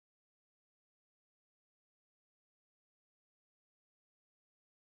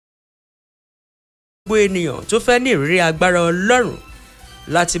gbogbo ènìyàn tó fẹ́ ní ìrírí agbára Ọlọ́run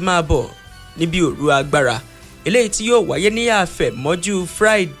láti máa bọ̀ níbi òru agbára eléyìí tí yóò wáyé ní àfẹ̀mọ́jú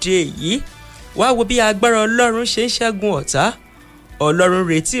Friday yìí. Wá wo bí agbára Ọlọ́run ṣe ń ṣẹ́gun ọ̀tá. Ọlọ́run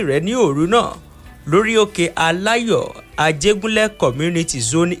retí rẹ ní òru náà lórí òkè Aláyọ̀ Ajégúnlẹ̀ Community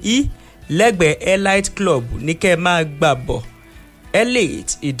Zone E lẹ́gbẹ̀ẹ́ Elite Club ní kẹ́ máa gbà bọ̀.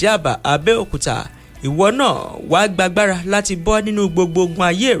 Elite Ìdíàbà Abẹ́òkúta, ìwọ náà wá gbàgbára láti bọ́ nínú gbogbo ogun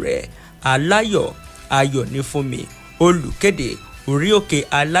ayé rẹ̀. Aláyọ̀ ayọ̀ ní fún mi. Olùkéde orí òkè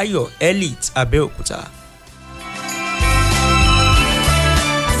Aláyọ̀ Elite Abẹ́òkúta.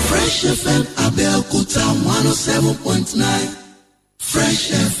 Fresh FM Abẹ́òkúta 107.9. Fresh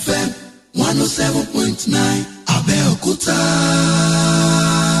FM 107.9 Abẹ́òkúta.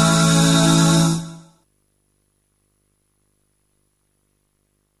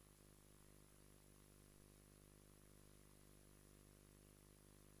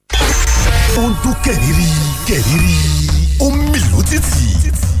 Ó ń dún kẹ̀rìírí kẹ̀rìírí, ó ń mì lótìtì.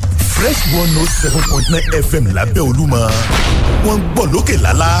 Fresh 107.9 FM lábẹ́ Olúmọ. Wọ́n ń gbọ́ lókè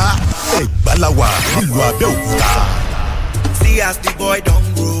lálá. Ẹ̀gbá la wà nílùú Abẹ́òkúta. See as the boy don't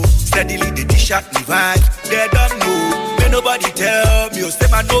grow, steadily they dish out the vibe. They don't know, may nobody tell me. Say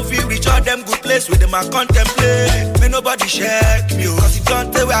my no feel reach all them good place with them I contemplate. May nobody check me, cause it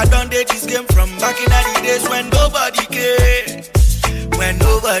don't tell where I done did this game from back in the days when nobody cared. When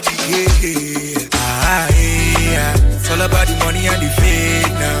nobody cared. It's all about the money and the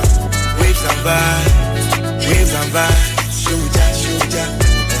fame now. Waves and vibes, waves and vibes. Shoja, shoja.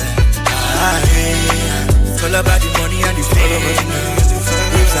 It's all about the money and the fame.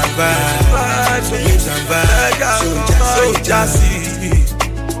 Waves and vibes, waves and vibes. Shoja, see.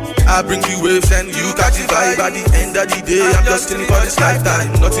 I bring the waves and you catch the vibe. At the end of the day, I'm just chilling for this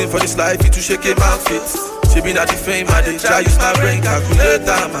lifetime. Nothing for this life, it to shake a mouth fit. She be not the fame, I dey try use my brain calculate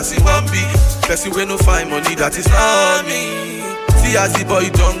time. I see one beat, person wey no find money, that is not me. See as the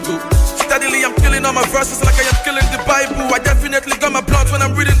boy don't go. Steadily I'm killing all my verses like I am killing the Bible. I definitely got my blood when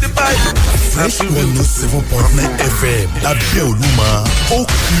I'm reading the Bible. Fresh 107.9 FM lábẹ́ Olúmọ, ó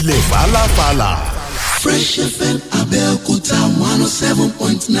kilẹ̀ fàlàfàlà. Fresh FM Abẹ́òkúta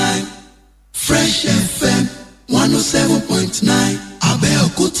 107.9. Fresh FM 107.9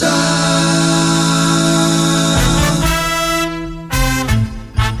 Abẹ́òkúta.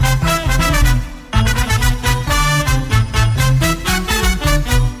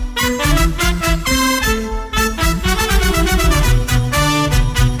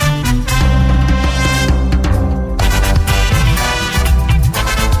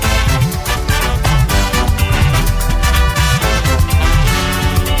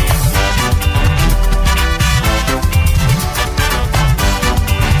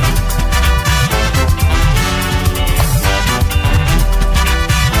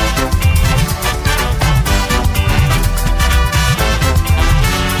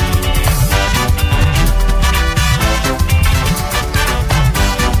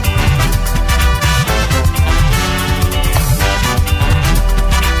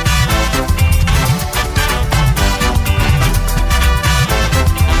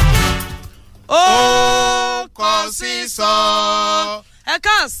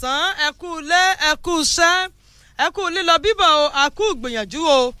 ẹ kú lílọ bíbọ̀ o, a kú ìgbìyànjú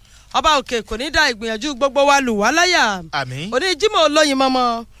o. Ọba òkè kò ní dá ìgbìyànjú gbogbo wa lù wá láyà. Àmín. Òní Jímọ̀ olóyin mọ́mọ́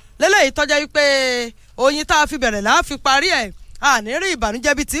lélẹ́yìí tọ́jà wípé oyin tá a fi bẹ̀rẹ̀ là á fi parí ẹ̀ àní rí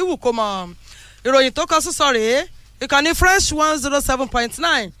ìbànújẹ́ bíi ti wù kó mọ̀. Ìròyìn tó kọ sísọ rèé ìkànnì Fresh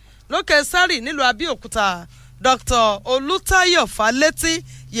 107.9 lókè sárì nílùú Abẹ́òkúta. Dr. Olútáyọ̀ Fálétí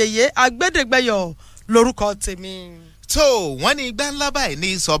yèyé agbẹ́dẹ́gbẹ́yọ̀ lórúkọ tèmi. tó wọ́n ní igbá ńlá báyìí ní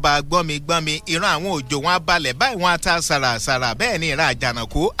sọba gbọ́mi ìran àwọn òjò wọn abalẹ̀ báyìí wọn ata sàràsàrà bẹ́ẹ̀ ni ìran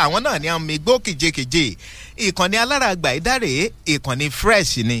àjànàkú àwọn náà ní àwọn igbó kìjekìje. Ìkànnì alárààgbà ìdárè ìkànnì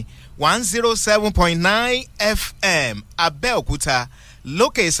Fresh ni 107.9 FM Abẹ́òkúta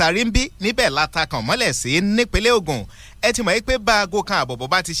lókè Sàrímbí níbẹ̀ látakàn mọ́lẹ̀ sí nípínlẹ̀ Ògùn. Ẹ ti mọ̀ pé bá aago kan àbọ̀bọ̀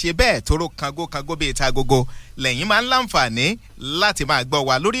bá ti ṣe bẹ́ẹ̀ tóró kango bíi ta gogo lẹ́yìn máa ń láǹfààní láti máa gbọ́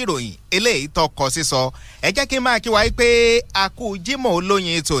wa lórí ìròyìn eléyìí tọkọ sísọ. Ẹ jẹ́ kí n máa kí wa pé a kú Jímọ̀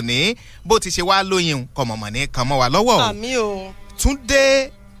olóyin tòní bó ti ṣe wá lóyin kọ̀mọ̀mọ̀ ní kan mọ́ wa lọ́wọ́. Àmín o. Túndé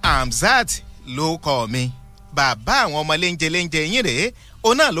Hamzat ló kọ mi bàbá àwọn ọmọ léńjẹ yín rèé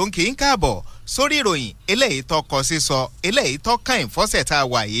òun náà ló ń kí n káàbọ̀ sórí ìròyìn eléyìí tọkọ sísọ eléyìí tọkàn ìfọ́sẹ̀ tá a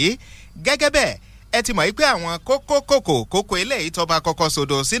wà yìí. Gẹ́gẹ́ bẹ́ẹ̀ ẹ ti mọ̀ pé àwọn kókó eléyìí tó bá kọ́kọ́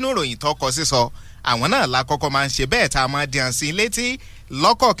sódò sínú ìròyìn tọkọ sísọ àwọn náà la kọ́kọ́ máa ń ṣe bẹ́ẹ̀ tá a máa dìhàn sí létí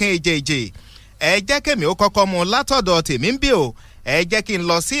lọ́kọ̀ọ̀kan èjèèjì. Ẹ jẹ́ kémi ó kọ́kọ́ mu látọ̀dọ̀ tèmi ń bí o. Ẹ jẹ́ kí n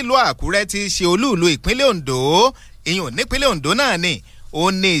lọ sí ìlú Àkúrẹ́ tí í ṣe olúùlú ìpínlẹ̀ Oǹdó ìyún nípínlẹ̀ Oǹdó náà ni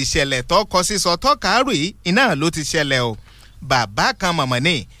ó ní ìṣẹ̀lẹ̀ tó kọ sísọ tó kàárù yìí iná ló ti ṣẹlẹ̀ o bàbá kan mọ̀mọ́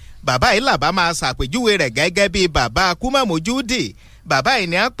ni bàbá yìí làbá máa ṣàpèjúwe rẹ̀ gẹ́gẹ́ bí bàbá kúmọ̀mójúdì bàbá yìí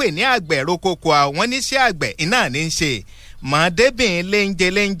ni a pè ní àgbẹ̀ rokoko àwọn oníṣẹ́ àgbẹ̀ iná ní í ṣe mọ̀ọ́débìn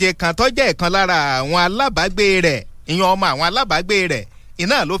léńjẹ kan tó jẹ́ ìkan lára àwọn alábàágbé rẹ̀ ìyẹn ọmọ àwọn alábàágbé rẹ̀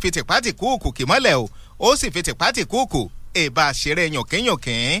iná ló fi tìpátìkúùkù kì mọ́lẹ̀ o ó sì fi tìpátìkúùkù èbá ṣeré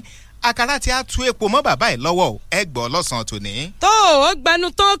yànkínyànkín àkàrà tí a tú epo mọ́ bàbá yìí lọ́wọ́ ẹ gbọ́ lọ́sàn-án tòní. tó o gbẹnu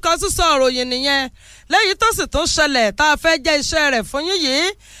tó kọ sísọ òròyìn nìyẹn lẹ́yìn tó sì tún ṣẹlẹ̀ tá a fẹ́ jẹ́ iṣẹ́ rẹ̀ fún yín yìí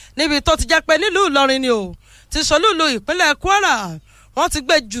níbi tó ti jẹ́ pé nílùú Ìlọrin ni o ti ṣolúlu ìpínlẹ̀ Kwara wọ́n ti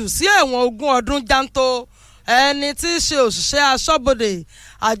gbé jù sí ẹ̀wọ̀n 20 ọdún janto ẹni tí í ṣe òṣìṣẹ́ aṣọ́bodè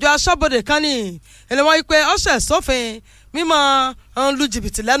àjọ aṣọ́bodè kan ní ilé wọn pé ọ̀sẹ̀ sófin mímọ́ ń lu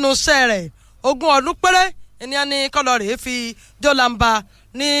jìbìtì lẹ́nu iṣẹ́ rẹ̀ 20 ọdún péré ènìyàn ní kọ́lọ́ rèé fi jólamba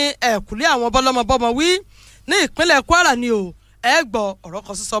ní ẹ̀kúlé àwọn bọ́lọ́mọbọ́mọ wí ní ìpínlẹ̀ Kwara ni o ẹ gbọ́ ọ̀rọ̀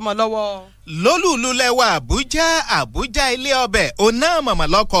kan sísọ ọmọ lọ́wọ́. lólùlùlẹ̀wà Àbújá ilé ọbẹ̀ ọ̀nà mọ̀mọ́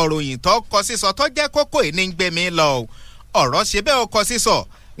lọ́kọ̀ ròyìn tó kọ sísọ tó jẹ́ kókó ìní ń gbé mi lọ ọ̀rọ̀ ṣe bẹ́ẹ̀ ó kọ sísọ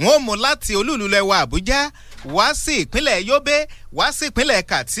wọn ò mú láti olúlùlẹ̀wà Àbújá wá sí ìpínlẹ̀ Yobe wá sí ìpínlẹ̀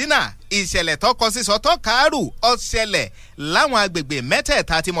Katsina ìṣẹ̀lẹ̀ tó kọ sísọ tó kàárù ó ṣẹlẹ̀ láwọn agbègbè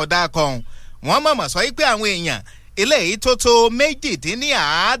mẹ́tẹ̀ẹ̀ta tí mo dá kan wọ́n mọ̀mọ́ sọ pé àwọn èèyàn eléyìí tó tó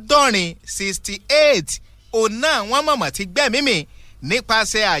 68 òun náà wọ́n mọ̀mọ́ ti gbẹ́mímì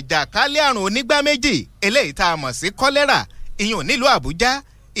nípasẹ̀ àjàkálẹ̀ àrùn onígbá méjì eléyìí tá a mọ̀ sí kọ́lẹ́rà ìyún nílùú Àbújá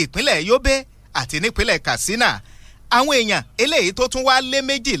ìpínlẹ̀ Yobe àti nípínlẹ̀ Katsina àwọn èèyàn eléyìí tó tún wá lé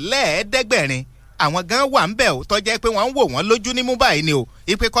 200 àwọn gan wà ń bẹ̀ ó tọ́jẹ́ pé wọ́n ń wò wọ́n lójú ní mú báyìí ni o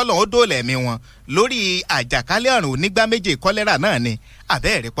ipe kọ́lọ̀ ó dóòlà ẹ̀mí wọn lórí àjàkálẹ̀ àrùn onígbá méjì kọ́lẹ́rà náà ni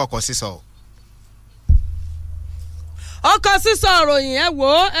àbẹ́ẹ̀rẹ́ pọkọ sísọ. ọkọ̀ sísọ ìròyìn ẹ wò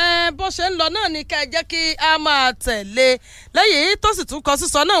ó bó ṣe ń lọ náà ni ká ẹ jẹ́ kí a máa tẹ̀lé lẹ́yìn tó sì tún kọ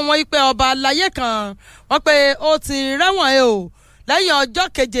sísọ náà wọ́n yí pé ọba aláyé kan wọ́n pé ó ti rẹ́wọ̀n o lẹ́yìn ọjọ́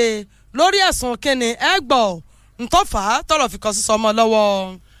 7 lórí ẹ̀sùn kínní ẹgbọ̀ ntọ́fà tọrọ fi kọ sísọ ọmọ lọ́wọ́.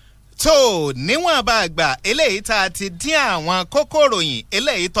 tó níwọ̀n bá gbà eléyìí tá a ti dín àwọn kókó ròyìn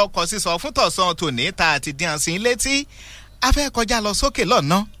eléyìí tó kọ sísọ fún tọ̀sán tòní tá a ti dín àsìn létí a fẹ́ kọjá lọ sókè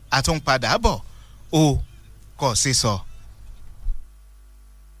lọ́nà àtúnpadà bọ̀ ó kọ sísọ.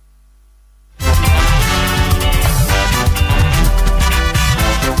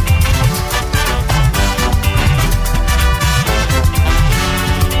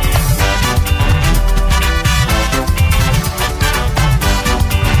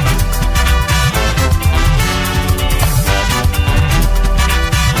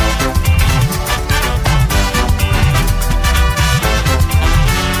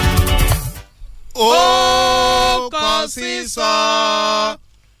 sísọ.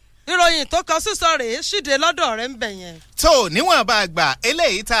 ìròyìn tó kọ sísọ rèé ṣíde lọ́dọ̀ rẹ̀ ń bẹ̀ yẹn. tó níwọ̀n bá gbà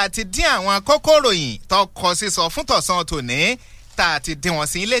eléyìí tá a ti dín àwọn kókó ròyìn tó kọ sísọ fún tọ̀sán tòní tá a ti dín wọn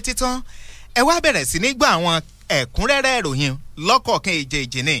sí ilé títán ẹ wá bẹ̀rẹ̀ sí ní gbọ́ àwọn ẹ̀kúnrẹ́rẹ́ ìròyìn lọ́kọ̀ọ̀kan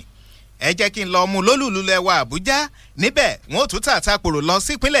èjèèjì ni ẹ jẹ́ kí n lọ mú lólùlùlẹ̀wà Àbújá níbẹ̀ wọ́n tún tàtàkùrù lọ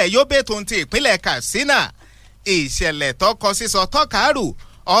sípínlẹ̀ Yobe tó ń ti ìpínlẹ̀ Katsina ìṣẹ̀lẹ̀ tó kọ sísọ tó kàárù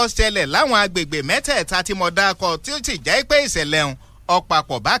ó ṣẹlẹ̀ láwọn agbègbè mẹ́tẹ̀ẹ̀ta tí mo dákọ̀ tí ó ti jẹ́ pé ìṣẹ̀lẹ̀ ọ̀hún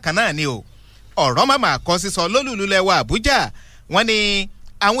ọ̀pàpọ̀ bákan náà ni o ọ̀rọ̀ màmá kọ sísọ lólùlùlẹ̀wà Àbújá wọ́n ní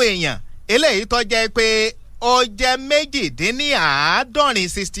àwọn èèyàn eléyìí tó jẹ́ pé ó jẹ́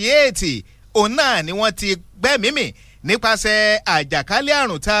 68 òun náà ni wọ́n ti gbẹ́mímì nípasẹ̀ àjàkálẹ̀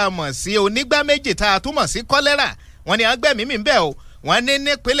àrùn tá a mọ̀ sí onígbá méjì tá a túmọ̀ sí kọ́lẹ́rà wọ́n ní agbẹ́mímì ń bẹ̀ o wọ́n ní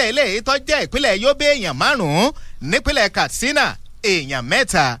nípínlẹ̀ eléyìí tó jẹ́ ìpínlẹ̀ Yobe èèyàn 5 nípínlẹ̀ Katsina èèyàn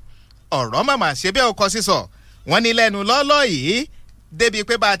 3 ọ̀rọ̀ màmá ṣe bẹ́ẹ̀ ọkọ̀ sísọ wọ́n ní lẹ́nu lọ́lọ́ yìí débi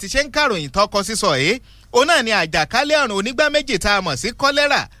pé bá a ti ṣe ń kàròyìn tọkọ sísọ yìí òun náà ni àjàkálẹ̀ àrùn onígbá méjì tá a mọ̀ sí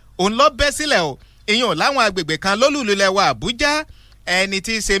kọ́lẹ́rà òun lọ bẹ́ sílẹ̀ o ìyẹn láwọn agbègbè kan lólùlùlẹ̀wà Àbújá ẹni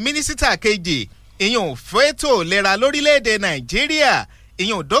tí í ṣe mínísítà kejì ìyẹn fẹ́tò ìlera lórílẹ̀‐èdè Nàìjíríà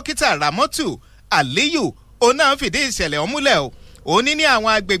ìyẹn dókítà Ramotu Aliyu òun náà fìdí ìṣẹ̀lẹ̀ ọ̀hún múlẹ̀ o òun ní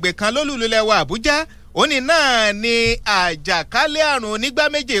àwọn agbègbè kan lólùlùlẹ̀wà Àbújá òun ní náà ni àjàkálẹ̀ àrùn onígbá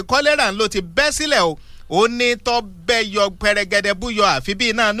méjì kọ́lẹ́rà ló ti bẹ́ sílẹ̀ o ó ní tó bẹ́ yọ pẹrẹgẹdẹ búyọ àfi bí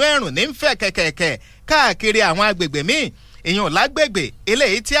iná inú ẹ̀rùn ní ń fẹ̀ kẹ̀kẹ̀kẹ̀ káàkiri àwọn agbègbè míì ìyẹn lágbègbè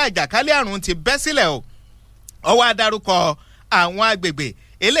eléyìí tí àjàkálẹ̀ àrùn ti bẹ́ sílẹ̀ o ó wá dárúkọ àwọn agbègbè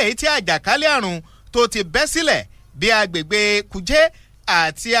eléyìí tí àjàkálẹ̀ àrùn tó ti bẹ́ sílẹ̀ bí agbègbè Kuje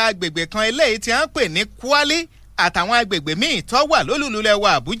àti agbègbè kan eléyìí tí wọ́n pè ní Kwali àtàwọn agbègbè míì tó wà lólùlùlẹ̀wà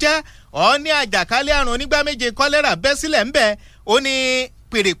Àbújá ó ní àjàkálẹ̀ àrùn onígbá méje kọ́lẹ́rà bẹ́ sílẹ̀ ńbẹ̀ ó ní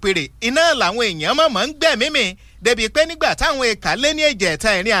pèrèpèrè iná làwọn èèyàn mọ̀mọ́ ń gbẹ̀mímì débi pé nígbà táwọn ẹ̀ka lé ní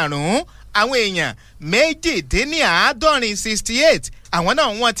 7 àrùn àwọn èèyàn 68 àwọn náà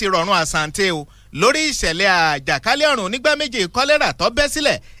wọ́n ti rọ̀rùn àsàǹtẹ̀ o lórí ìṣẹ̀lẹ̀ àjàkálẹ̀ àrùn onígbá méjì kọ́lẹ́rà tó bẹ́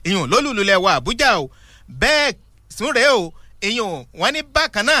sílẹ̀ ìyún lólùlulẹ̀ wa Àbújá o bẹ́ẹ̀ súnrẹ́ o ìyún wọ́n ní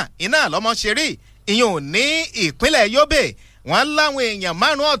bákan náà iná lọ́mọ ṣe rí ìyún ní ìpínlẹ̀ Yobe wọ́n láwọn èèyàn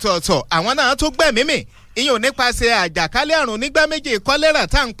 5 ọ̀tọ̀ọ̀tọ̀ àwọn náà tó gbẹ̀mímì ìyún nípasẹ̀ àjàkálẹ̀ àrùn onígbá méjì kọ́lẹ́rà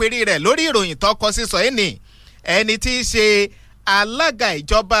tá à ń perí rẹ̀ lórí ìròyìn tó kọ sísọ ẹni tí í ṣe alága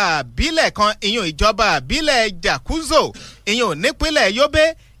ìjọba àbílẹ̀ kan ìyún ìjọba àbílẹ̀ Jakuzo ìyún nípínlẹ̀ Yobe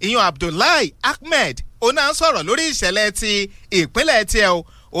ìyún Abdullahi Ahmed òun náà sọ̀rọ̀ lórí ìṣẹ̀lẹ̀ ti ìpínlẹ̀ tiẹ̀ o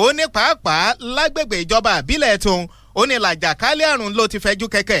òun ní pàápàá lágbègbè ìjọba àbílẹ̀ tóun ó ní làjàkálẹ̀ àrùn ló ti fẹjú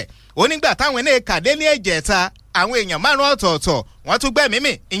kẹ̀kẹ́ ó nígbà táwọn ilé kàdé ní ẹ̀jẹ̀ta àwọn èèyàn 5 ọ̀tọ̀ọ̀tọ̀ wọ́n tún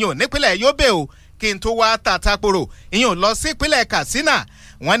gbẹ̀mímì ìyún nípínlẹ̀ Yobe o kí n tó wá tàtàkùrò ìyún lọ sí ìpínlẹ̀ Katsina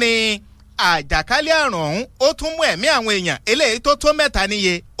wọ́n ní àjàkálẹ̀ àrùn ọ̀hún ó tún mú ẹ̀mí àwọn èèyàn eléyìí tó 7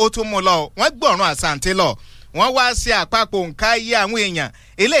 níye ó tún mú lọ wọ́n gbọ̀ràn àsàǹtẹ̀ lọ wọ́n wá sí àpapọ̀ nǹka iye àwọn èèyàn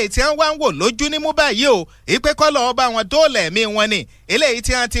eléyìí tí wọ́n wá ń wò lójú ní mú báyìí o ìpè kọ́lọ̀ ọba wọn dóòlà ẹ̀mí wọn ni eléyìí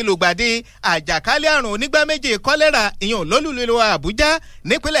tí wọ́n ti lùgbàdì àjàkálẹ̀ àrùn onígbá méjì kọ́lẹ́rà ìyún lólùlù Àbújá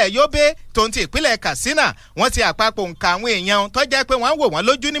nípínlẹ̀ Yobe tó ń ti ìpínlẹ̀ Katsina wọ́n ti àpapọ̀ nǹka àwọn èèyàn tó jẹ́ pé wọ́n wò wọ́n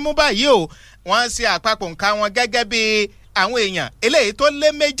lójú ní mú báyìí o wọ́n sì àpapọ̀ nǹka wọn gẹ́gẹ́ bí àwọn èèyàn eléyìí tó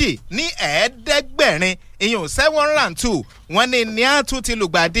lé méjì ní 500 ìyún 702 wọ́n ní àtún ti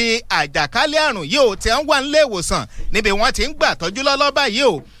lùgbàdì àjàkálẹ̀ àrùn yìí ò tí wọ́n wà nílé ìwòsàn níbi wọ́n ti ń gbà tọ́jú lọ́lọ́ báyìí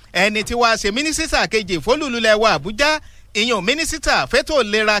o ẹni tí wàá ṣe mínísítà kejì fólùlùlẹ̀ wa Àbújá ìyún mínísítà fétò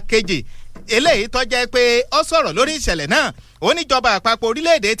ìlera kejì eléyìí tó jẹ́ pé ó sọ̀rọ̀ lórí ìṣẹ̀lẹ̀ náà oníjọba àpapọ̀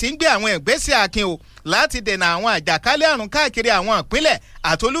orílẹ̀-èdè ti ń gbé àwọn ìgbésẹ̀ akin o láti dènà àwọn àjàkálẹ̀ àrùn káàkiri àwọn ìpínlẹ̀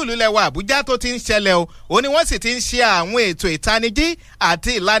àtolúlulẹ̀ wa Àbújá tó ti ń ṣẹlẹ̀ o ó ní wọ́n sì ti ń ṣe àwọn ètò ìtanijí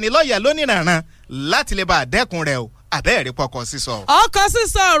àti ìlanilọ́yẹ̀ lónìrànràn láti lè bá a dẹ́kun rẹ̀ o àbẹ́ẹ̀rí pọkàn sísọ. ọkọ̀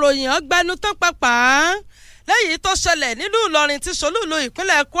sísọ ìròyìn ọgbẹ́nu tán pàpà lẹ́yìn tó ṣẹlẹ̀ nílùú Ìlọrin tí solúlu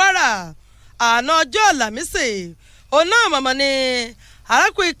ìpínlẹ̀ Kwara àná ọjọ́ Àlàmísì òun náà mọ̀mọ́ ni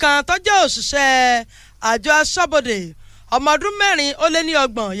arákùnrin kan tó jẹ́ òṣìṣẹ́ àjọ aṣọ́bodè ọmọ ọdún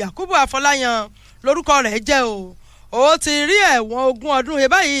 26 Yakubu Afọláyan lórúkọ rẹ̀ jẹ́ o ó ti rí ẹ̀wọ̀n 20 ọdún he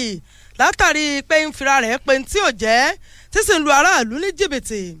báyìí látàrí pé ń fira rẹ̀ pé tí ò jẹ́ tí sì ń lu aráàlú ní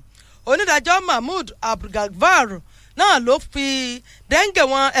jìbìtì onídàájọ́ Mahmood Abdulgafar náà ló fi dẹ́ńgẹ̀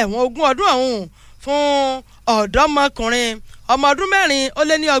wọn ẹ̀wọ̀n 20 ọdún ọ̀hún fún ọ̀dọ́mọkùnrin ọmọ ọdún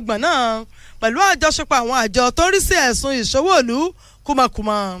 26 náà pẹ̀lú àjọṣepọ̀ àwọn àjọ tó ń rí sí ẹ̀sùn ìṣòwò ìlú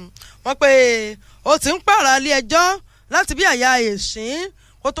kùmọ̀kùmọ̀ wọ́n pé ó ti ń pààrà ilé ẹjọ́ láti bí àyà èsín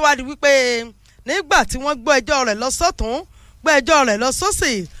kó tó wá di wípé nígbà tí wọ́n gbọ́ ẹjọ́ rẹ̀ lọ sọ́tún gbọ́ ẹjọ́ rẹ̀ lọ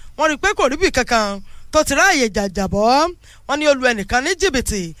sósì wọ́n rí i pé kò ríbi kankan tó ti ráàyè jàjàbọ́ wọ́n ní ó lu ẹnìkan ní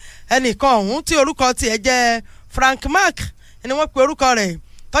jìbìtì ẹnìkan ọ̀hún tí orúkọ tiẹ̀ jẹ́ Frank Mark ni wọ́n pe orúkọ rẹ̀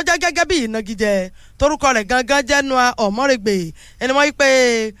tọ́já gẹ́gẹ́ bí ìnagijẹ torúkọ rẹ̀ gangan jẹ́ Noah Ọmọrẹgbẹ ẹni wọ́n yí pé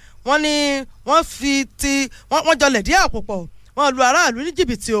wọ́n ní wọ́n jọlẹ̀ díẹ̀ àpòpọ̀ wọ́n lu aráàlú ní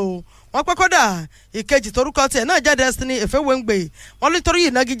jìbìtì o wọ́n pẹ́ kódà ìkejì torúkọ tiẹ̀ náà jẹ́ Destiny Efewengbe wọ́n nítorí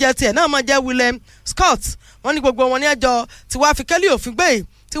ìnagijẹ tiẹ̀ náà máa jẹ́ William Scott wọ́n ní gbogbo wọn ní ẹjọ́ tí wàá fi kẹ́lí òfin gbé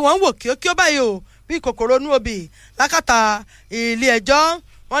tí wọ́n ń wò kíókíó báyìí o bí kòkòrò inú obì lákàtà ilé ẹjọ́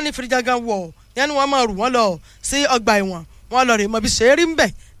wọ́n ní fìdíjàgàn wọ̀ yẹn ni wọ́n máa rù wọ́n lọ sí ọgbà ẹ̀wọ̀n wọ́n lọ rè mọ́ bí ṣe rí ń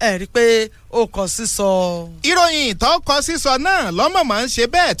bẹ̀ ẹ̀ rí pé ó kọ sísọ. ìròyìn tó kọ sísọ náà lọ́mọ̀ máa ń ṣe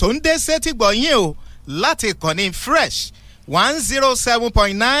bẹ́ẹ̀ tó ń dé sétígbọ̀ yín o láti ìkànnì Fresh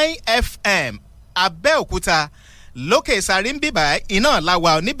 107.9 FM Abẹ́òkúta lókè sáré ń bíbá iná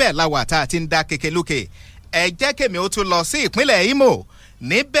làwà oníbẹ̀ làwà tá a ti ń dá kéke lókè ẹ jẹ́ kèmí ó tún lọ sí ìpínlẹ̀ Imo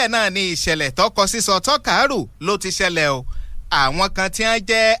níbẹ̀ náà ni ìṣẹ̀lẹ̀ tó kọ sísọ tó kàárù ló ti ṣẹlẹ̀ o àwọn kan tí wọ́n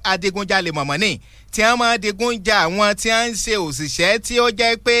jẹ́ adigunjalè mọ̀mọ́ ní tí wọ́n máa digun ja àwọn tí wọ́n ń ṣe òṣìṣẹ́ tí ó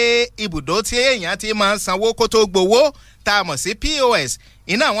jẹ́ pé ibùdó tí èèyàn ti máa ń sanwó kó tó gbowó tá a mọ̀ sí POS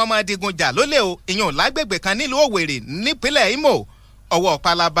iná àwọn máa digun jà lólè o ìyẹn lágbègbè kan nílùú Òwèrè nípínlẹ̀ Imo ọwọ́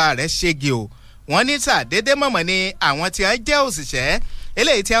pálábá rẹ̀ ṣégi o wọ́n ní sàdédé mọ̀mọ́ ni àwọn tí wọ́n jẹ́ òṣìṣẹ́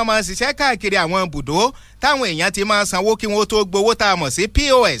eléyìí tí wọ́n máa ṣiṣẹ́ káàkiri àwọn ibùdó táwọn èèyàn ti máa sanwó kí wọ́n tó gbowó tá a mọ̀ sí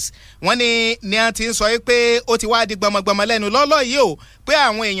POS wọ́n ní a ti ń sọ pé ó ti wá di gbọmọgbọmọ lẹ́nu lọ́lọ́ yìí o pé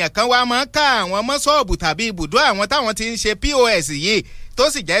àwọn èèyàn kan wá máa ká àwọn mọ́ṣọ́ọ̀bù tàbí ibùdó àwọn táwọn ti ń ṣe POS yìí tó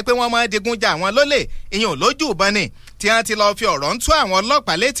sì jẹ́ pé wọ́n máa digun jà àwọn lólè ìyẹn lójú ìbọn ni tí wọ́n ti lọ́ọ́ fi ọ̀rọ̀ ń tú àwọn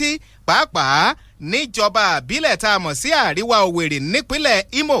ọlọ́pàá létí pàápàá níjọba àbílẹ̀ tá a mọ̀ sí àríwá Òwèrè nípínlẹ̀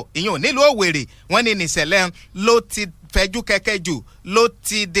Imo ìyẹn nílùú Òwèrè wọ́n ní nìṣẹ̀lẹ̀ ló ti fẹjú kẹ̀kẹ́ jù ló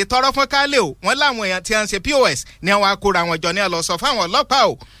ti de tọrọ fún kálẹ̀ o wọ́n láwọn èèyàn tí wọ́n ń ṣe POS ní àwọn akóra wọn jọ ní ọlọ́sọ fáwọn ọlọ́pàá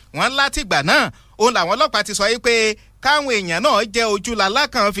o wọ́n látìgbà náà òun làwọn ọlọ́pàá ti sọ yìí pé káwọn èèyàn náà jẹ́ ojúlàlá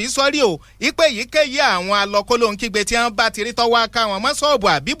kan fi sọ́rí o ipe yìíkéyìí àwọn alọ́kólóńkígbe tí wọ́n bá ti rí tọ́wọ́ káwọn mọ́sọ̀ọ̀bù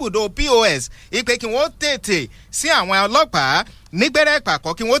àbíbùdó POS ipe kí wọ́n tètè sí àwọn ọlọ́pàá nígbẹ́rẹ́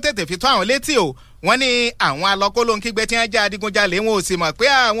pàkọ́ kí wọ́n tètè fi tó àwọn létí o wọ́n ní àwọn alọ́kólóńkígbe tí wọ́n jẹ́ adigunjalè wọn ò sì mọ̀ pé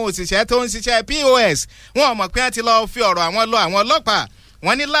àwọn òṣìṣẹ́ tó ń ṣiṣẹ́ POS wọn ò mọ̀ pé wọ́n ti lọ́ọ́ fi ọ̀rọ̀ àwọn lọ àwọn ọlọ́pàá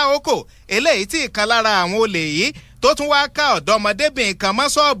wọ́n ní láòkò eléyìí tí ìkan lára àwọn olè yìí tó tún wáá ká ọ̀dọ́mọdébìnrin kan mọ́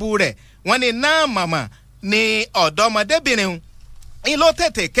ṣọ́ọ̀bù rẹ̀ wọ́n ní náà mọ̀mọ́ ni ọ̀dọ́mọdébìnrin ń ló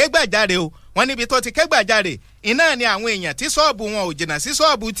tètè ké gbàjáre o wọ́n níbi tó ti ké gbàjáre iná ni àwọn èèyàn tí ṣọ́ọ̀bù wọn ò jìnnà sí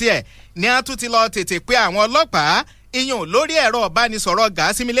ṣọ́ọ̀bù tiẹ̀ ni a tún ti lọ tètè pé àwọn ọlọ́pàá iyùn lórí ẹ̀rọ ìbánisọ̀rọ̀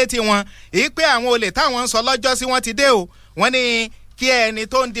gàásímílétí wọn èyí pé àwọn olè táwọn ń sọ lọ́jọ́ sí wọn ti dé o wọ́n ní kí ẹni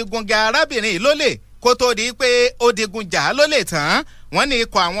tó ń digun ga arábìnrin yìí lólè kó tó di pé ó digun jà á lólè tán wọ́n ní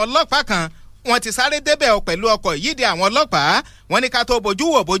ikọ̀ àwọn ọlọ́pàá kan wọ́n ti sáré débẹ̀ pẹ̀lú ọkọ̀ yìí di àwọn ọlọ́pàá wọ́n ní ká tó bójú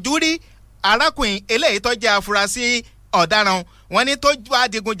wò bójú rí arákùnrin eléyìí tó jẹ́ afurasí ọ̀daràn wọ́n ní tó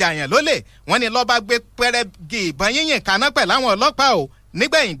adigun jàyàn lólè wọ́n ní lọ́ba gbé pẹ́rẹ́gì ìbọn yíyìn kaná pẹ̀lú àwọn ọlọ́pàá o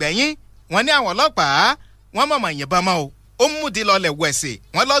nígbẹ̀yìngbẹ̀yìn wọ́n ní àwọn ọlọ́pàá wọ́n mọ̀mọ́ yìnbọn mọ́ o ó múdi lọlẹ̀ wẹ̀sì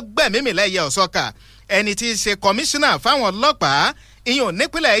wọ́n lọ gbẹ̀mímì lẹ́yẹ ọ̀sọ́kà ẹni tí í ṣe kọmíṣánná fáwọn ọlọ́pàá ìyọ̀n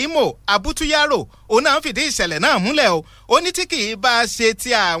nípínlẹ̀ Imo Abutuyaro òun náà fìdí ìṣẹ̀lẹ̀ náà múlẹ̀ o ó ní tí kì í bá a ṣe ti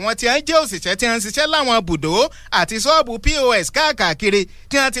àwọn tí wọ́n jẹ́ òṣìṣẹ́ tí wọ́n ń ṣiṣẹ́ láwọn bùdó àti ṣọ́ọ̀bù POS káàkiri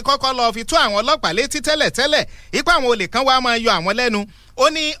tí wọ́n ti kọ́kọ́ lọ fi tó àwọn ọlọ́pàá létí tẹ́lẹ̀ ipá àwọn olè kan wá máa yọ àwọn lẹ́nu ó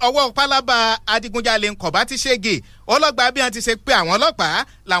ní ọwọ́ pálábá adigunjalè ńkọ̀bá ti ṣégi ọlọ́gbà bí wọ́n ti ṣe pé àwọn ọlọ́pàá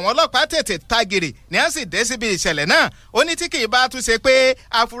làwọn ọlọ́pàá tètè tagìrì ní wọ́n sì dé síbi ìṣẹ̀lẹ̀ náà ó ní tí kì í bá tún ṣe pé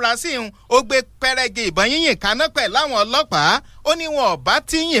afurasí ń ó gbé pẹ́rẹ́gì ìbọn yíyìn kaná pẹ̀ láwọn ọlọ́pàá ó ní wọn ò bá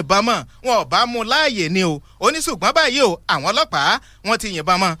ti yìnbọn mọ́ wọn ò bá mú láàyè ni o ó ní ṣùgbọ́n báyìí o àwọn ọlọ́pàá wọn ti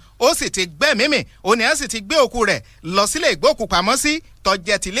yìnbọn mọ́ ó sì ti gbẹ́mímì ó ní wọ́n sì ti gbé òkú rẹ̀ lọ sílé ìgbókùpamọ́sí tó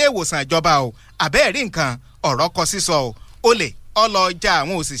jẹ́ tilé ìwòsàn ìjọba o àbẹ́ẹ̀rí nǹkan ọ̀rọ̀ kọ sísọ o ó lè ọlọ́jà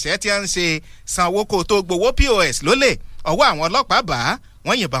àwọn òṣìṣẹ́ tí wọ́n ń ṣe sanwó kó tó gbowó POS lólè ọwọ́ àwọn ọlọ́pàá bá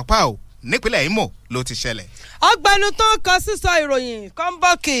wọ́n yìnbọn pa ò nípínlẹ̀ Imo ló ti ṣẹlẹ̀. ọgbẹnu tó ń kọ sísọ ìròyìn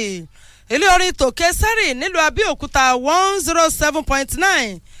kọ́ńbọ́ọ̀kì ilé orin tòkè sẹ́rì nílùú Abẹ́òkúta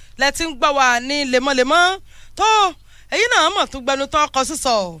 107.9 lẹ́tí ń gbọ́ wá ní lemọ́lemọ́ tó èyí náà mọ̀ tó gbẹnu tó kọ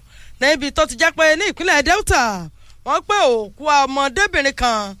sísọ níbi tó ti jẹ́ pé ní ìpínlẹ̀ Delta wọ́n pé òkú ọmọdébìnrin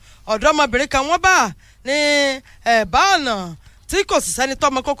kan ọ̀dọ́mọbìnrin kan wọ́n bá ní ẹ̀bá ọ̀nà tí kò sì sẹ́ni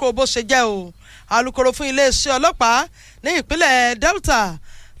tọ́mọ kókó bó ṣe jẹ́ o alukoro fún iléeṣẹ́ ọlọ́pàá ní ìpínlẹ̀ Delta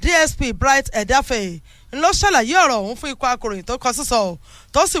DSP Bright Edafe ńlọ ṣàlàyé ọ̀rọ̀ ọ̀hún fún ikọ̀ akọ̀ròyìn tó kọ sísọ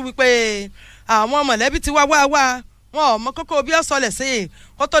tó sì wípé àwọn mọ̀lẹ́bí ti wá wọn ò mọ kókó bí ó sọlẹ̀ sí i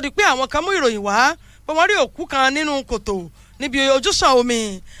kó tó di pé àwọn kan mú ìròyìn wá pé wọ́n rí òkú kan nínú kòtò níbi ojúṣàn omi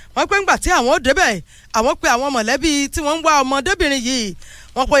wọ́n pé ńgbà tí àwọn ò débẹ̀ àwọn pé àwọn mọ̀lẹ́bí tí wọ́n ń wá ọmọdébìnrin yìí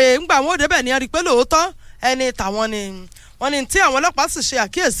wọ́n pé ńgbà àwọn ò débẹ̀ ní a rí pé lóòótọ́ ẹni tàwọn ni wọ́n ní tí àwọn ọlọ́pàá sì ṣe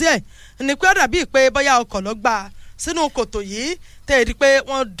àkíyèsí ẹ̀ ní pé ó dàbí pé bóyá ọkọ̀ ló gbà sínú kòtò yìí tẹ̀rí pé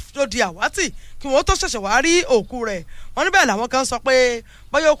wọ́n ló di àwátì kí wọ́n tó ṣẹ̀ṣẹ̀ wá rí òkú rẹ̀ wọ́n níbẹ̀ làwọn kan sọ pé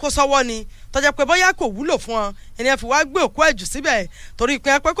bóyá ó kó sọ́wọ́ ni tọ́jà pé bóyá kò wúlò fún wọn ènìyàn fi wá gbé òkú ẹ̀jù síbẹ̀ torí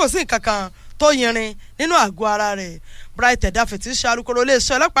pé kò sí nǹkan kan tó yinrin nínú àgọ́ ara rẹ̀ Bright Edafe tí í ṣe alukoro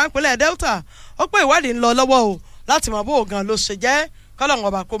iléeṣẹ́ ọlọ́pàá ìpínlẹ̀ Delta ó pé ìwádìí ń lọ lọ́wọ́ o láti mọ̀ bó gan ló ṣe jẹ́ kọ́lọ́run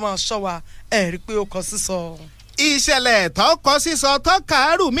ọba kó máa ṣọ́ wa ẹ̀rí pé ó kọ sísọ. ìṣẹ̀lẹ̀ tọkọ sísọ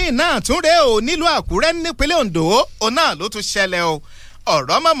tọkàárù míì náà tún rèé o nílùú Àkúrẹ́ nípínlẹ̀ Ondo òun náà ló tún ṣẹlẹ̀ o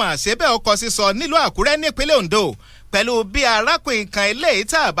ọ̀rọ̀ mọ̀mọ́ ṣebẹ̀ ọkọ sísọ nílùú Àkúrẹ́ nípínlẹ̀ Ondo pẹ̀lú bí arákùnrin kan eléyìí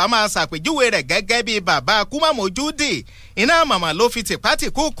tá a bá máa ṣàpèjúwe rẹ̀ gẹ́gẹ́ bí bàbá Kúmọ̀mọ́júdì iná mọ̀mọ́ ló fi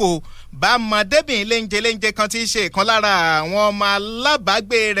tìpátìkúùkù bá mọ̀débìn léńjeléńje kan tí í ṣe ìkan lára àwọn ọmọ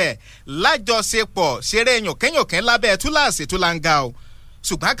alábàágbé rẹ̀ lájọṣepọ̀ ṣeré yònkẹ́yònkẹ́ lábẹ́ túláàsì túláǹgà o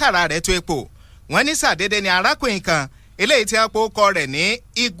ṣùgbọ́n kàrà rẹ̀ tó epo wọ́n ní sàdédé ni arákùnrin kan eléyìí tí wọ́n pò kọ rẹ̀ ní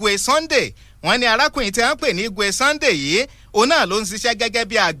Igwe Sunday wọ́n ní arákùnrin tí wọ́n pè ní Igwe Sunday yìí òun náà ló ń ṣiṣẹ́ gẹ́gẹ́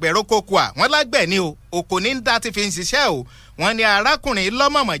bí àgbẹ̀rókòkòà wọ́n lágbẹ̀ ni o òkò ní ń dá ti fi ń ṣiṣẹ́ o wọ́n ní arákùnrin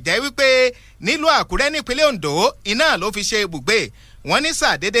lọ́mọ̀mọ̀ jẹ́ wípé nílùú Àkúrẹ́ nípínlẹ̀ Ondo iná ló fi ṣe ibùgbé wọ́n ní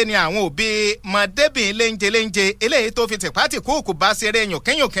sàdédé ni àwọn òbí mọ̀débìn léńjeléńje eléyìí tó fi tìpátìkúùkù bá ṣeré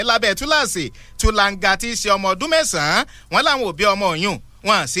yònkẹ́yònkẹ́ lábẹ́ túláàsì túláǹgà tí í ṣe ọmọ ọdún 9 wọ́n láwọn òbí ọmọ òyùn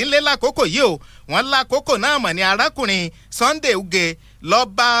wọn sì ń lé lákòókò yìí o wọn lákòókò náà mọ̀ ní arákùnrin Sunday Uge lọ́ọ́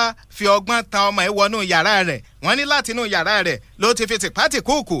bá fi ọgbọ́n tan ọmọ ẹ̀ wọnú yàrá rẹ̀ wọ́n ní látinú yàrá rẹ̀ ló ti fi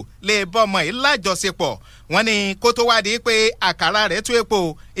tìpátìkúùkù lè bọ́ ọmọ ẹ̀ lájọṣepọ̀ wọ́n ní kó tó wá di pé àkàrà rẹ̀ tú epo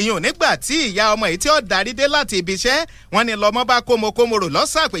ìyún nígbà tí ìyá ọmọ ẹ̀ tí ó darí dé láti ibi iṣẹ́ wọ́n ní lọ́mọ bá kómokómorò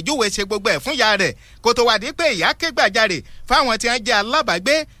lọ́sàpèjúwe ṣe gbogbo ẹ̀ fún ìyá rẹ̀ kó tó wá di pé ìyá ké gbàjarè fáwọn tí wọ́n jẹ́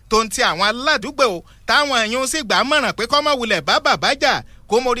alábàágbé tó ń ti àwọn aládùúgbò táwọn èèyàn sì gbà mọ̀ràn pé kọ́mọ wulẹ̀ bá bàbá jà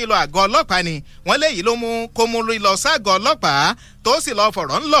kó mórí lọ àgọ́ ọlọ́pàá ni wọ́n léyìí ló mú kó mórí lọ ságọ́ ọlọ́pàá tó sì lọ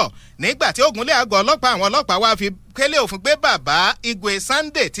fọ̀rọ̀ ńlọ nígbà tí ògúnlé àgọ́ ọlọ́pàá àwọn ọlọ́pàá wá fi kélé òfin gbé bàbá Igwe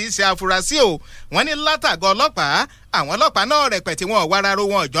Sunday tí í ṣe afurasí o wọ́n ní látàgọ́ ọlọ́pàá àwọn ọlọ́pàá náà rẹpẹ̀tì wọn ọ̀wararo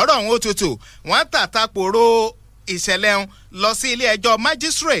wọn ọ̀jọ́rọ̀ wọn òtútù wọ́n tàtàpòrò ìṣẹ̀lẹ̀ ń lọ sí ilé ẹjọ́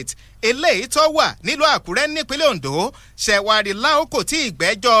magistrate eléyìí tó wà nílùú Àkúrẹ́ nípínlẹ̀ Ondo ṣẹ̀wárí láòkò tí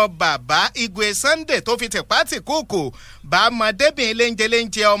ìgbẹ́jọ́ bàbá Igwe Sunday tó fi tìpátì kúùkù bá ọmọdébìnrin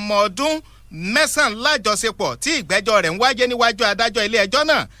léńjẹ ọmọ ọdún mẹ́sàn-án lájọṣepọ̀ tí ìgbẹ́jọ́ rẹ̀ ń wáyé níwájú adájọ́ ilé ẹjọ́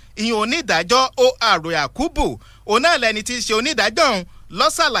náà ìyẹn onídàájọ́ O.R. Yakubu òun náà lẹni tí í ṣe onídàájọ́ ọ̀hún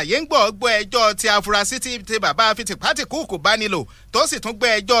lọ́sàlàyé ń gbọ́ ẹjọ́ ti afurasí ti bàbá fi tìpátì kúùkù bá nílò tó sì tún gbé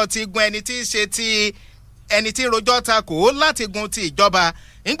ẹjọ́ ti gun ẹni tí í ṣe ti ẹni tí rojọ́ ta kò láti gun ti ìjọba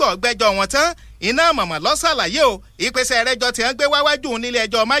ńgbọ́ gbẹ́jọ́ wọn tán iná mọ̀mọ́ lọ́sàlàyé o ìpèsè ẹ̀rẹ́jọ́ tí wọ́n gbé wáwájú nílé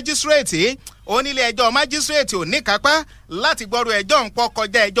ẹjọ́ májísírèètì onílé ẹjọ́ májísírèètì ò ní kápá láti gbọ́rọ̀ ẹjọ́ ń pọ̀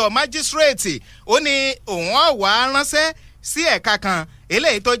kọjá ẹjọ́ májísírèètì ó ní òun ọ̀wá ránṣẹ́ sí ẹ̀ka kan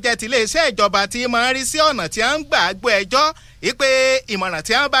eléyìí tó jẹ́ ti iléeṣẹ́ ìjọba tí máa ń rí sí ọ̀nà tí wọ́n ń gbà gbọ́ ẹjọ́ ìpè ìmọ̀ràn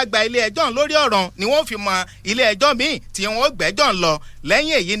tí wọ́n bá gba ilé ẹjọ́ lórí ọ̀ràn ni wọ́n fi mọ ilé ẹjọ́ míì tí wọ́n gbẹ́jọ́ ń lọ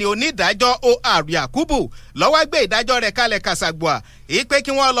lẹ́yìn èyí ni onídàájọ́ O.R. Yakubu lọ́wọ́ gbé ìdájọ́ rẹ̀ kalẹ̀ kàṣàgbọ́à ìpè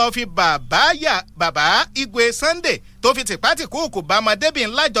kí wọ́n lọ fi bàbá Igwe Sunday tó fi tìpátì kúùkù bá ọmọdébìn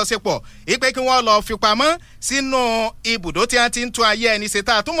lájọṣepọ̀ ìpè kí wọ́n lọ fi pamọ́ sínú ibùdó tí wọ́n ti ń tún ayé ẹni ṣe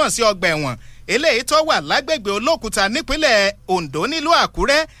tá a túmọ̀ sí ọgbà ẹ̀wọ̀n eléyìí tó wà lágbègbè Olókùta nípínlẹ̀ Ondo nílùú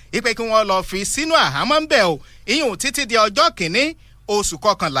Àkúrẹ́ ìpè kí wọ́n lọ fi sínú àhámọ́ ń bẹ̀ o ìyún títí di ọjọ́ kìíní oṣù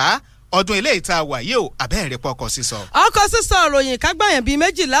kọkànlá ọdún ilé ìta wàyí o abẹ́rẹ́ pọkọ sísọ. ọkọ̀ sísọ ìròyìn kágbàyàn bíi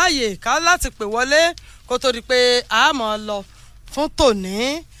méjì láàyè ká láti pè wọlé kó tó di pé a mọ̀ ọ́ lọ fún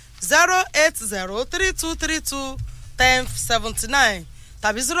tòní 08032321079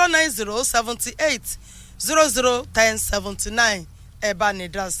 tàbí 09078001079 ẹ bá ní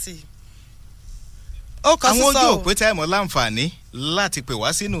dá sí i. àwọn ojú òpó tẹ́ mọ́ láǹfààní láti pè wá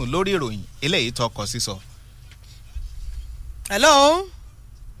sínú lórí ìròyìn eléyìí tọkọ sísọ. hello.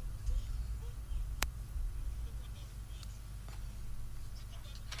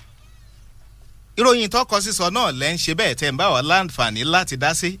 ìròyìn tọkọ sísọ náà lẹ́ ń ṣe bẹ́ẹ̀ tẹ́ ń bá wa láǹfààní láti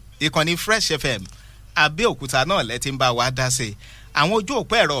dá sí ìkànnì Fresh FM Abẹ́òkúta náà lẹ́ ti ń bá wa dá sí àwọn ojú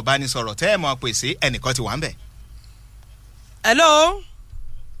òpó ẹ̀rọ ìbánisọ̀rọ̀ tẹ́ ẹ̀ mọ̀ pè sí ẹnìkan ti wà ń bẹ̀. hello.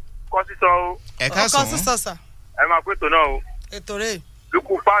 kọ sísọ o. ẹ káàsán. ọkọ sísọ sà. ẹ máa pètò náà o. ètò rẹ̀.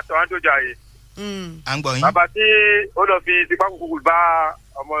 lukú pàtó àjọjà yìí. à ń gbọ́ yín. bàbá tí ó lọ fi tipa kúkú bá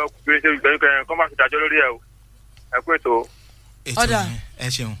ọmọ ọkùnrin ṣe ìgbẹ́yìn kẹrin kọ́ máa fi dájọ́ lórí ẹ̀ o. ẹ pètò. ètò ẹ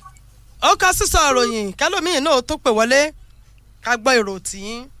ṣeun. ọkọ sísọ ìròyìn kẹlòmíì náà tó pè wọlé ká gbọ́ èrò tí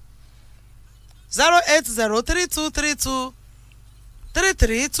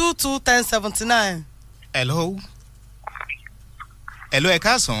 080323233221079. hello ẹ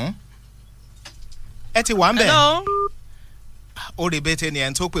káàsán ẹ ti wà ń bẹ̀. hello. ó rí bẹ́tẹ̀ ni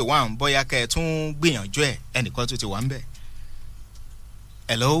ẹni tó pè wá ń bóyá kẹ́ ẹ tún gbìyànjú ẹ̀ ẹnìkan tó ti wà ń bẹ̀.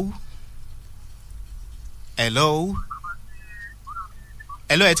 hello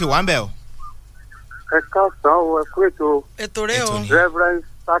ẹ ti wà ń bẹ̀ o. ẹ káàsán o ẹ kú ètò rẹ o. Reverend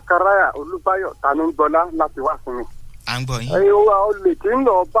Sakaraya Olúbáyọ̀ Tanúgbọ́lá láti wá fún mi. à ń gbọ́ yín. ẹyin wa ó lè kí ń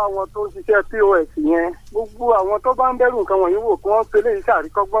lọ bá wọn tó ń ṣiṣẹ́ POS yẹn gbogbo àwọn tó bá ń bẹ̀rù nǹkan wọ̀nyí wò kí wọ́n fele iṣẹ́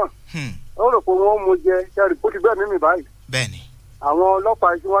àríkọ́gbọ́n. ó rò pé wọ́n mú jẹ kẹrì kó ti gbẹ̀mí mi báyìí. bẹ́ẹ̀ni. àwọn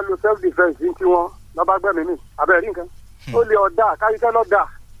ọlọ́pàá tí wọ́n lo self defence ní tiwọn lọ́ba gbẹ̀mí mi abẹ́rẹ́ nǹkan. ó lè ọ̀dà káyíṣẹ́ lọ́dà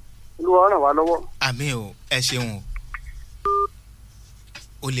Olúwa ràn wá lọ́wọ́. àmín o ẹ ṣeun o.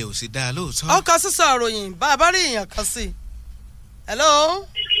 ó lè ò sí dáa lóòótọ́. ọkọ sísọ ìròyìn bá a bá rí èèyàn kan sí. hello.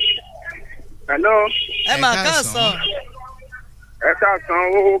 ẹ máa káàsán. ẹ káàsán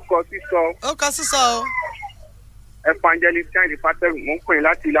ó kọ sísọ. ó kọ sísọ o. Evangelist Kẹ́hìndé Fátẹ́rù mò ń pè yín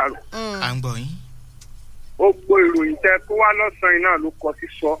láti Ìlàrò. à ń gbọ́ yín. ó gbọ́ ìròyìn tẹ kó wá lọ́sàn-án náà ló kọ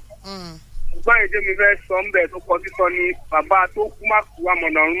sísọ. ṣùgbọ́n èdè mi fẹ́ sọ ń bẹ̀ tó kọ sísọ ni bàbá tó kú má kú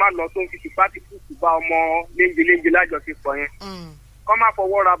amọ̀nà ọ̀run má lọ tó ń fi tìpátì kúkú bá ọmọ léńjeléńje lájọṣepọ̀ yẹn. kọ́ má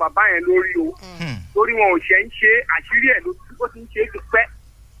fọwọ́ ra bàbá yẹn lórí o. torí wọn ò ṣe ń ṣe àṣírí ẹ̀ ló tú ó ti ń ṣe é ti pẹ́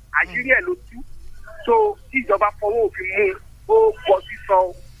àṣírí ẹ̀ ló tú so tí ìjọba fọwọ́ òfin mú ó kọ sísọ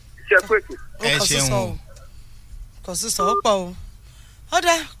iṣẹ́ pètò. ẹ ṣeun o. kò sísọ ó pọ̀ o.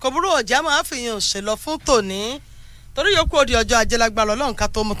 ọ̀dà kò burú ọ̀jà máa fi yàn ṣèlọ fún tòní torí yòókù òdi ọjọ́ ajé lágbára Ọlọ́run ká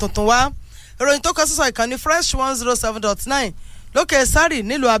tó mú tuntun wá ìròyìn tó kọ sísọ ìkànnì Fresh 107.9 lókè sárì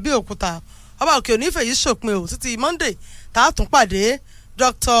nílùú Abẹ́òkúta ọba òkè onífẹ̀ yìí ṣòpin ò títí Monday tá a tún pàdé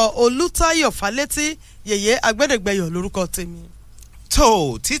Dr. Olùtayọ̀ Fálétí yèyé agbẹ́dẹ̀gbẹ́yọ̀ lórúkọ tèmi. tó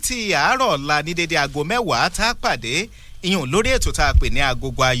títí àárọ̀ la ní dédé aago 10 tá a pàdé ìyún lórí ètò tá a pè ní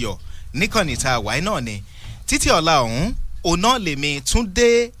agogo ayọ̀ níkànnì tá a wáyé náà ni títí ọ̀la ọ̀hún òun náà lèmi Túndé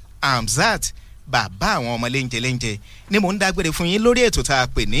Hamzat bàbá àwọn ọmọ léńjẹ ni mò ń dágbére fún yín lórí ètò tá a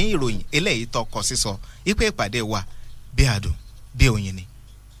pè ní ìròyìn eléyìí tọkọ sísọ ìpè ìpàdé wa bí adùn bí oyin ni.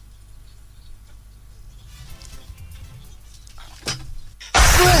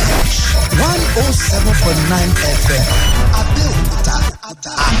 Fresh 107.9 FM Abẹ́òkúta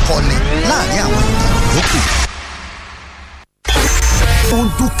akọni láàrin àwọn ìyókù. Ó ń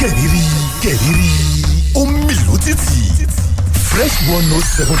dún kẹ̀rìírí ó ń mìlú títì Fresh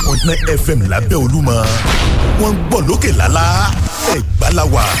 107.9 FM lábẹ́ Olúmọ wọ́n ń gbọ́ lókè lálá Ẹ̀gbá la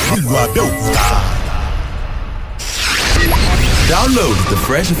wà nílùú Abẹ́òkúta. Download the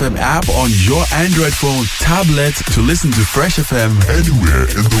Fresh FM app on your Android phone, tablet to listen to Fresh FM Anywhere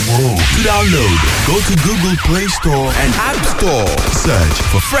in the world. To download, go to Google Play Store and App Store. Search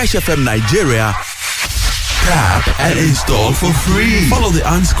for Fresh FM Nigeria. Tap and install for free. Follow the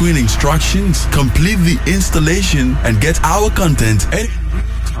on-screen instructions, complete the installation, and get our content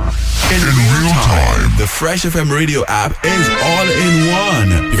in real time. The Fresh FM radio app is all in one.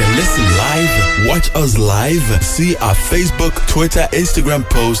 You can listen live, watch us live, see our Facebook, Twitter, Instagram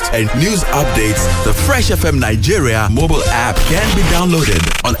posts, and news updates. The Fresh FM Nigeria mobile app can be downloaded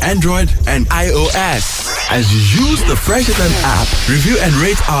on Android and iOS. As you use the Fresh FM app, review and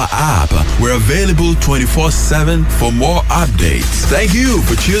rate our app. We're available 24/7 for more updates. Thank you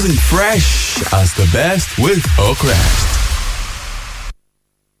for choosing Fresh as the best with Oakrest.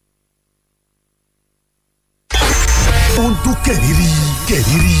 Ó ń dún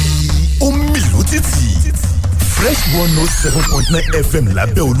kẹ̀rìírí ó ń mìlú títì Fresh 107.9 FM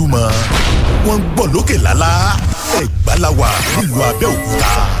lábẹ́ Olúmọ wọ́n ń gbọ́ lókè lálá Ẹ̀gbá la wà nílùú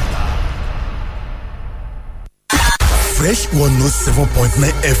Abẹ́òkúta. Fresh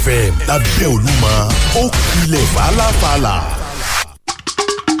 107.9 FM lábẹ́ Olúmọ ó kilẹ̀ fàlàfàlà.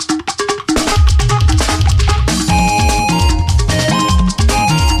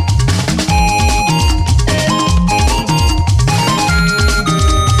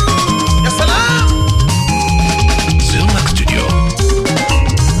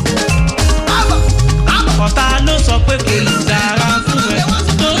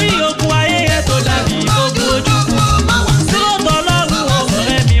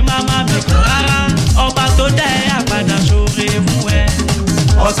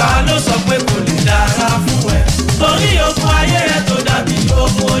 ọ̀tá ló sọ pé kò lè dára fún ẹ torí ogun ayé rẹ tó dàbí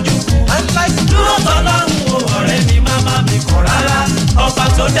ogun ojúkú dúró tọ́lọ́run o ọ̀rẹ́ mi máma mi kàn rárá ọba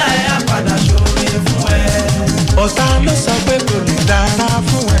tó dá ẹ á padà ṣoore fún ẹ. ọ̀tá ló sọ pé kò lè dára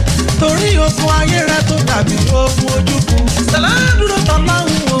fún ẹ torí ogun ayé rẹ tó dàbí ogun ojúkú dúró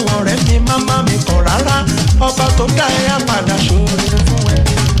tọ́lọ́run o ọ̀rẹ́ mi máma mi kàn rárá ọba tó dá ẹ á padà ṣoore fún ẹ.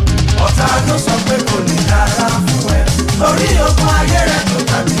 ọ̀tá ló sọ pé kò lè dára fún ẹ torí ogun ayé rẹ tó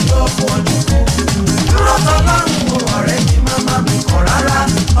tàbí ogun ojúkú dúró tọ́lọ́run o ọ̀rẹ́ mi máma mi kàn rárá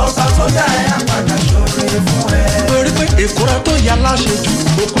ọba tó dá ẹ á padà ṣoore fún ẹ. torí pé èkúrẹ́ tó yà láṣejù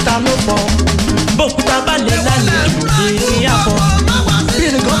òkúta ló pọ̀ bókúta bá lè lálejò ìrìn àpọ̀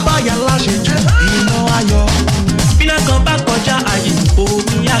bírin kan bá yà láṣejù iná ayọ̀ bíná kan bá kọjá àyè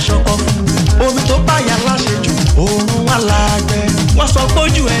omi aṣọkọ fún omi tó bá yà láṣejù òórùn alágbẹ wọ́n sọ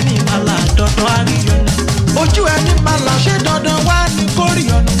pójú ẹni màlá dandan àríyànjú ojú ẹni màlá ṣe dandan wá ní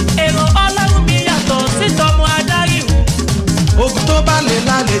kórìyànjú. èrò ọlọ́run mi yàtọ̀ sí tọmọ adarí o. ogun tó bá lè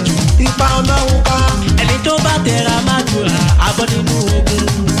lálejò ipa ọlọ́run bá. ẹni tó bá tẹra máa dùrà abọ́ nínú ogun.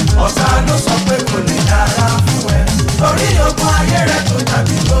 ọ̀tá ló sọ pé kò lè dára fún ẹ torí ogun ayé rẹ tó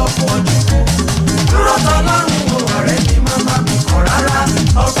dàbí ogun ojúkú dúró tọ́lọ́run o ọ̀rẹ́ mi máma mi kàn rárá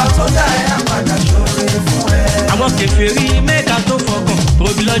ọba tó dá ẹ á padà ṣoore fún ẹ. àwọn kèfèrí mẹ́ta tó fọkàn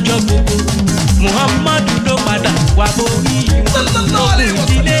òbí lọ́jọ́ gbogbo muhammadu ló padà wà borí ìwọ̀n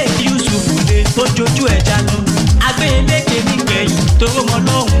ìdílé yusufu lè tó jojú ẹja lọ agbẹ́yẹlẹ́kẹ̀ nígbẹ̀yìn tó mọ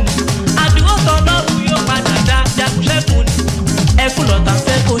lọ́hùn àdúró tọ́lọ́hùn yóò padà dá jagunṣẹ́gun ni ẹkún lọ́ta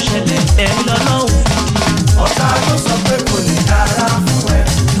fẹ́ kó ṣẹlẹ̀ ẹ̀rí lọ́lọ́hùn fìdí. ọ̀tá ló sọ pé kò lè dára fún ẹ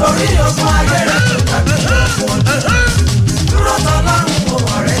torí ogun ayé rẹ tó tàbí ogun ojú dúró tọ́lọ́hùn o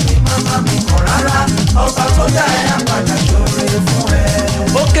ọ̀rẹ́ mi máma mi kàn rárá ọba tó dá ẹ á padà ṣoore fún ẹ.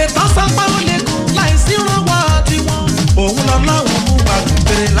 òkè tó sápá ó lè gùn láìsí rọwọ́ tiwọn. òun lọ́lọ́run mú wa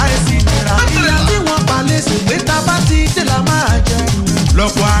gbèrè láìsí ìnira. ìyá tí wọ́n pa lè sè pé tá a bá ti dé la máa jẹ.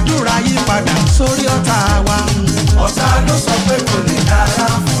 lọ́pọ̀ àdúrà yí padà sórí ọ̀tá wa. ọ̀tá ló sọ pé kò lè dára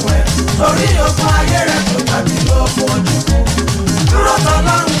fún ẹ torí ogun ayé rẹ tó tàbí ogun ojú